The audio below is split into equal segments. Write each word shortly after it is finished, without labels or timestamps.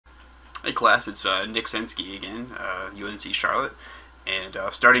Hey class, it's Nick Sensky again, UNC Charlotte, and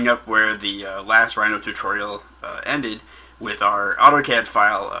starting up where the last Rhino tutorial ended with our AutoCAD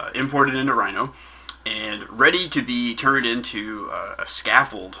file imported into Rhino and ready to be turned into a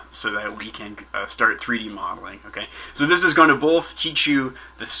scaffold so that we can start 3D modeling. Okay, so this is going to both teach you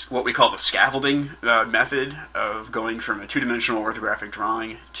this what we call the scaffolding method of going from a two-dimensional orthographic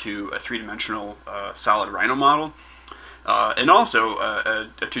drawing to a three-dimensional solid Rhino model. And also a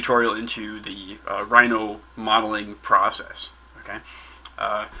tutorial into the Rhino modeling process. Okay,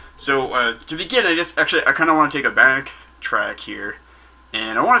 so to begin, I kind of want to take a back track here,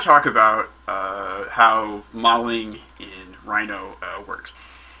 and I want to talk about how modeling in Rhino works.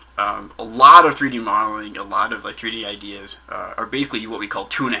 A lot of 3D modeling, a lot of 3D ideas are basically what we call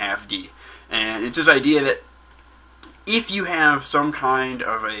 2.5D, and it's this idea that if you have some kind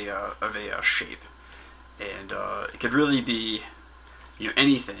of a shape, and it could really be,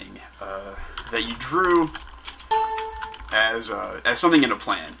 anything that you drew as something in a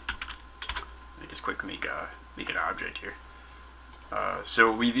plan. Let me just quickly make an object here.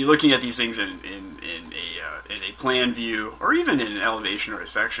 So we'd be looking at these things in a plan view, or even in an elevation or a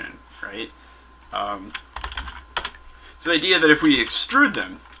section, right? So the idea that if we extrude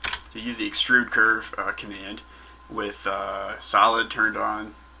them, so use the extrude curve command with solid turned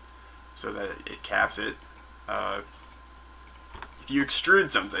on so that it caps it. If you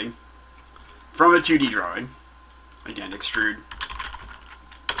extrude something from a 2D drawing, again, extrude,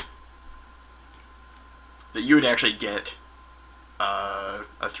 that you would actually get a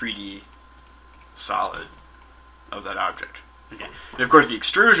 3D solid of that object. Okay. And of course, the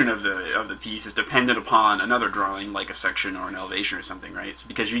extrusion of the piece is dependent upon another drawing, like a section or an elevation or something, right? It's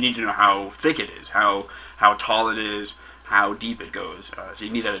because you need to know how thick it is, how tall it is, how deep it goes. So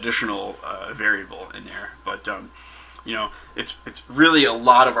you need that additional variable in there. But it's really a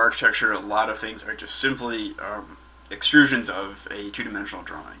lot of architecture. A lot of things are just simply extrusions of a two-dimensional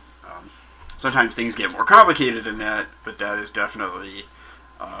drawing. Sometimes things get more complicated than that, but that is definitely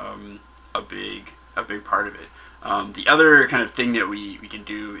a big part of it. The other kind of thing that we can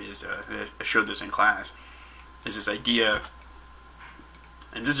do is, I showed this in class, is this idea,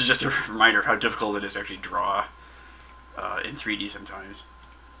 and this is just a reminder of how difficult it is to actually draw in 3D sometimes.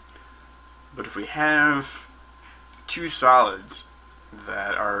 But if we have two solids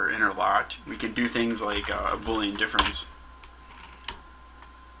that are interlocked, we can do things like a Boolean difference.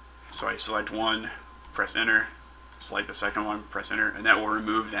 So I select one, press enter, select the second one, press enter, and that will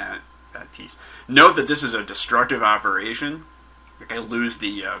remove that piece. Note that this is a destructive operation. Like I lose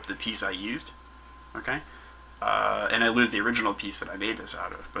the piece I used, okay, and I lose the original piece that I made this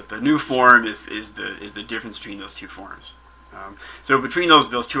out of. But the new form is the difference between those two forms. So between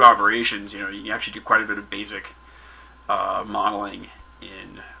those two operations, you can actually do quite a bit of basic modeling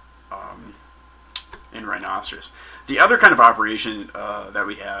in Rhinoceros. The other kind of operation that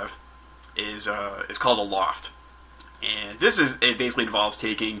we have is called a loft, and it basically involves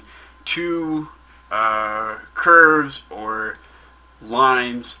taking two curves or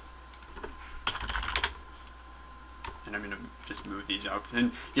lines, and I'm going to just move these up.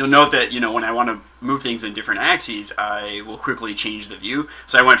 And you'll note that when I want to move things in different axes, I will quickly change the view.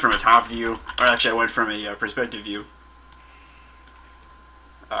 So I went from a top view, or actually I went from a perspective view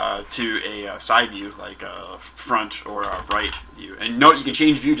to a side view, like a front or a right view. And note you can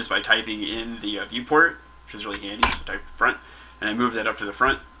change view just by typing in the viewport, which is really handy. So type front, and I move that up to the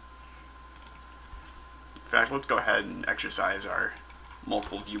front. In fact, let's go ahead and exercise our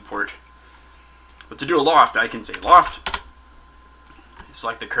multiple viewport. But to do a loft, I can say loft,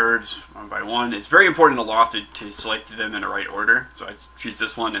 select the curves one by one. It's very important to loft to select them in the right order. So I choose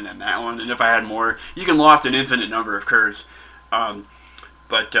this one and then that one. And if I had more, you can loft an infinite number of curves.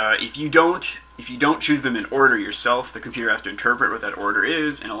 But if you don't choose them in order yourself, the computer has to interpret what that order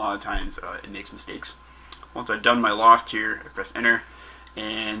is, and a lot of times it makes mistakes. Once I've done my loft here, I press enter,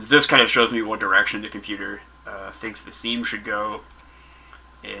 and this kind of shows me what direction the computer thinks the seam should go.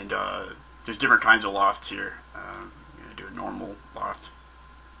 And there's different kinds of lofts here. I'm going to do a normal loft.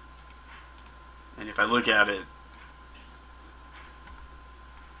 And if I look at it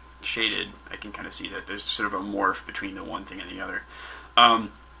shaded, I can kind of see that there's sort of a morph between the one thing and the other.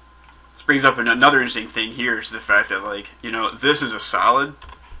 This brings up another interesting thing here, is the fact that this is a solid.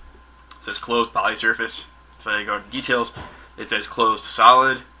 It says closed polysurface. So I go to details, it says closed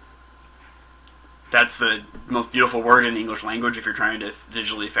solid. That's the most beautiful word in the English language if you're trying to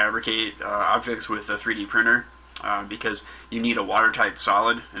digitally fabricate objects with a 3D printer, because you need a watertight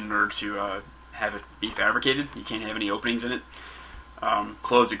solid in order to have it be fabricated. You can't have any openings in it.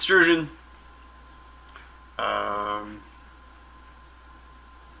 Closed extrusion.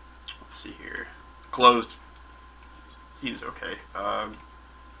 Let's see here. Closed seems okay.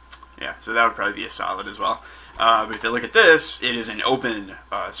 Yeah, so that would probably be a solid as well. But if you look at this, it is an open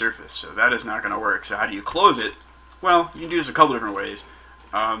surface, so that is not going to work. So how do you close it? Well, you can do this a couple different ways.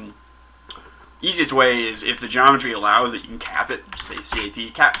 Easiest way is if the geometry allows it, you can cap it. Just say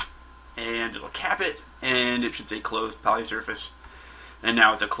CAP, cap, and it'll cap it, and it should say closed polysurface. And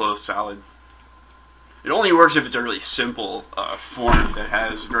now it's a closed solid. It only works if it's a really simple form that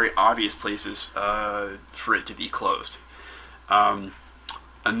has very obvious places for it to be closed.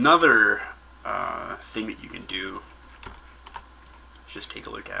 Another thing that you can do is just take a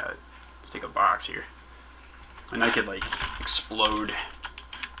look at, let's take a box here, and I could like explode,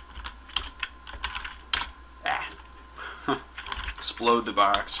 explode the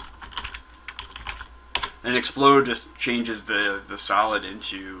box, and explode just changes the solid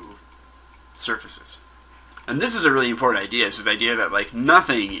into surfaces. And this is a really important idea. It's this idea that like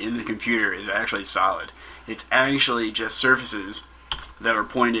nothing in the computer is actually solid. It's actually just surfaces that are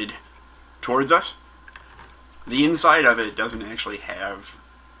pointed towards us. The inside of it doesn't actually have,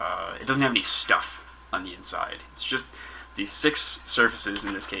 it doesn't have any stuff on the inside. It's just these 6 surfaces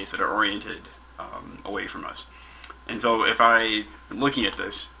in this case that are oriented away from us. And so if I am looking at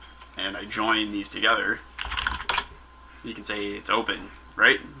this and I join these together, you can say it's open,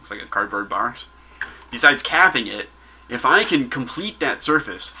 right? It's like a cardboard box. Besides capping it, if I can complete that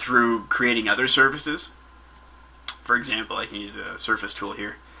surface through creating other surfaces, for example, I can use a surface tool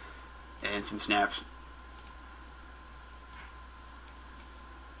here and some snaps.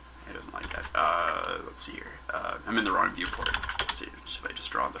 It doesn't like that. Let's see here. I'm in the wrong viewport. Let's see if I just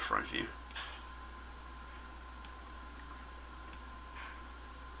draw the front view.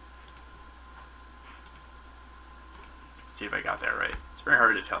 Let's see if I got that right. It's very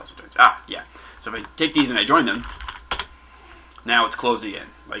hard to tell sometimes. Ah, yeah. So if I take these and I join them, now it's closed again.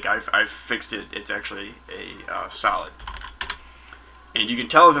 Like I've fixed it. It's actually a solid. And you can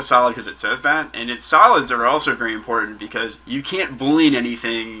tell it's a solid because it says that. And its solids are also very important because you can't Boolean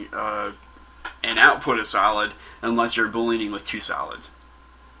anything and output a solid unless you're Booleaning with 2 solids.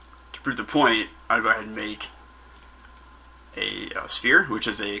 To prove the point, I'll go ahead and make a sphere, which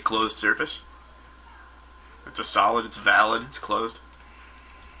is a closed surface. It's a solid, it's valid, it's closed.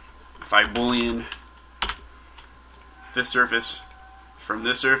 If I Boolean this surface from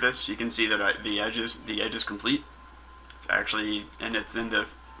this surface, you can see that the edge is complete. It's actually, and then the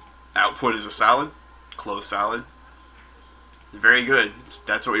output is a solid, closed solid. Very good.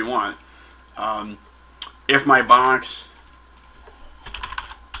 That's what we want. If my box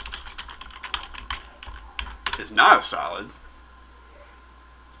is not a solid,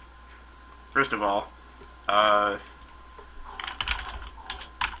 first of all,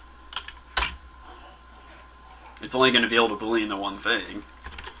 it's only going to be able to Boolean the one thing.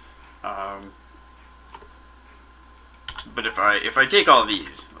 But if I take all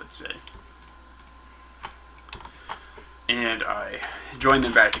these, let's say, and I join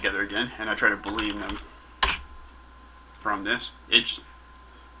them back together again, and I try to Boolean them from this, it just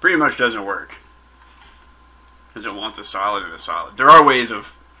pretty much doesn't work because it wants a solid and a solid. There are ways of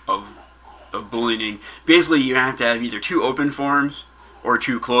Booleaning. Basically, you have to have either 2 open forms or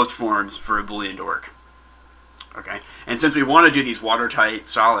 2 closed forms for a Boolean to work. Okay, and since we want to do these watertight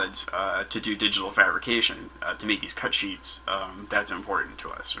solids to do digital fabrication, to make these cut sheets, that's important to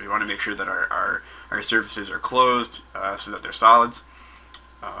us. We want to make sure that our surfaces are closed so that they're solids.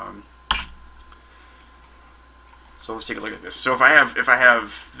 So let's take a look at this. So if I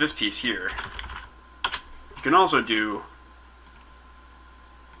have this piece here, you can also do,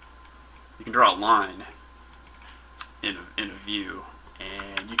 you can draw a line in a view,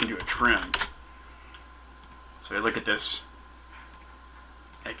 and you can do a trim. So I look at this,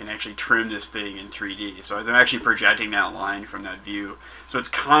 I can actually trim this thing in 3D. So I'm actually projecting that line from that view. So it's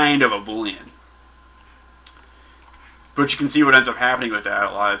kind of a Boolean. But you can see what ends up happening with that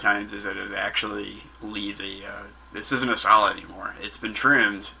a lot of times is that it actually leaves this isn't a solid anymore. It's been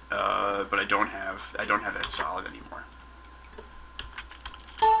trimmed, but I don't have that solid anymore.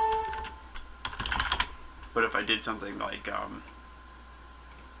 But if I did something like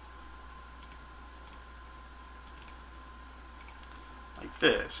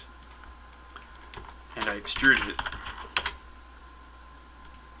this, and I extruded it.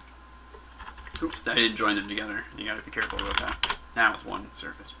 Oops, I didn't join them together. You gotta be careful about that. Now it's one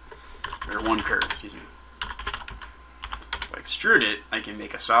surface, or one curve, excuse me. If I extrude it, I can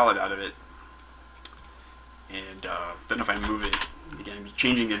make a solid out of it, and then if I move it, again, I'm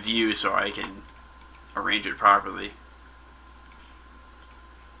changing the view so I can arrange it properly.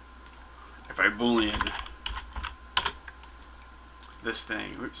 If I Boolean this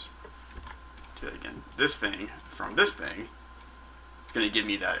thing, oops, So again, this thing from this thing, it's going to give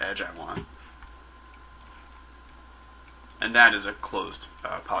me that edge I want. And that is a closed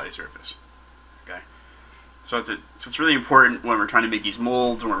poly surface. Okay, so it's really important when we're trying to make these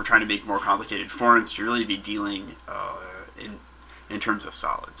molds, when we're trying to make more complicated forms, to really be dealing in terms of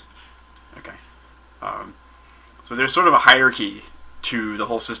solids. Okay, so there's sort of a hierarchy to the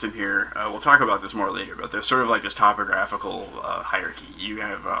whole system here. We'll talk about this more later, but there's sort of like this topographical hierarchy. You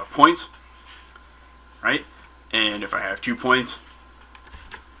have points, right? And if I have 2 points,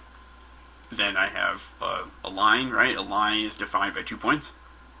 then I have a line, right? A line is defined by 2 points.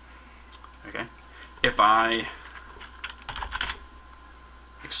 Okay. If I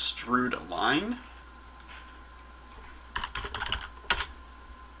extrude a line,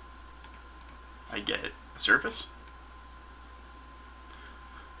 I get a surface.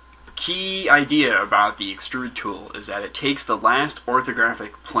 Key idea about the extrude tool is that it takes the last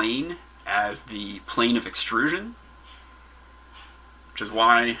orthographic plane as the plane of extrusion, which is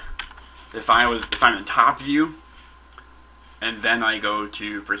why if I'm in top view and then I go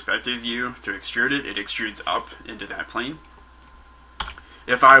to perspective view to extrude it, it extrudes up into that plane.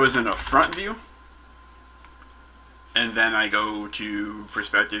 If I was in a front view and then I go to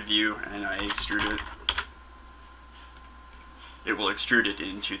perspective view and I extrude it, it will extrude it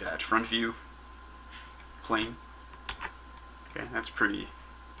into that front view plane. Okay, that's pretty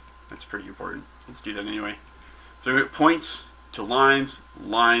important. Let's do that anyway. So it points to lines,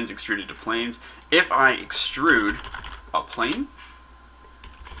 lines extruded to planes. If I extrude a plane,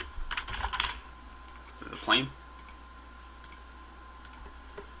 the plane,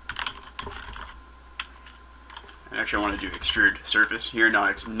 and actually I want to do extrude surface here,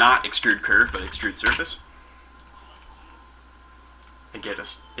 not extrude curve, but extrude surface. I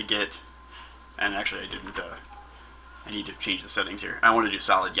get, and actually I didn't, I need to change the settings here. I want to do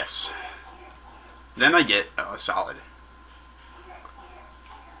solid, yes. Then I get a solid.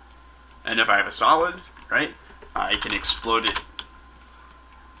 And if I have a solid, right, I can explode it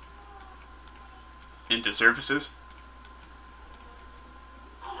into surfaces.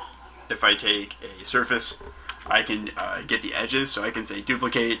 If I take a surface, I can get the edges, so I can say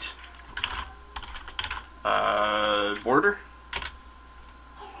duplicate border.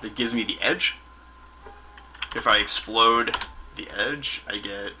 That gives me the edge. If I explode the edge, I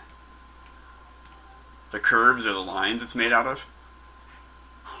get the curves or the lines it's made out of.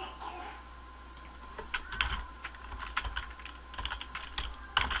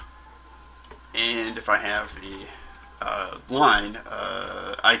 And if I have the line,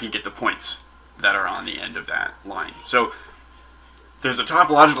 I can get the points that are on the end of that line. So there's a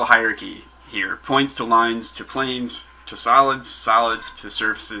topological hierarchy here. Points to lines to planes to solids, solids to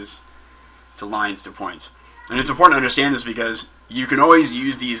surfaces to lines to points. And it's important to understand this because you can always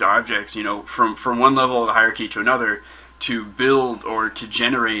use these objects, you know, from one level of the hierarchy to another to build or to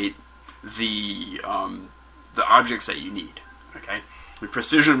generate the objects that you need. Okay, with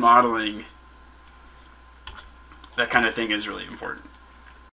precision modeling, that kind of thing is really important.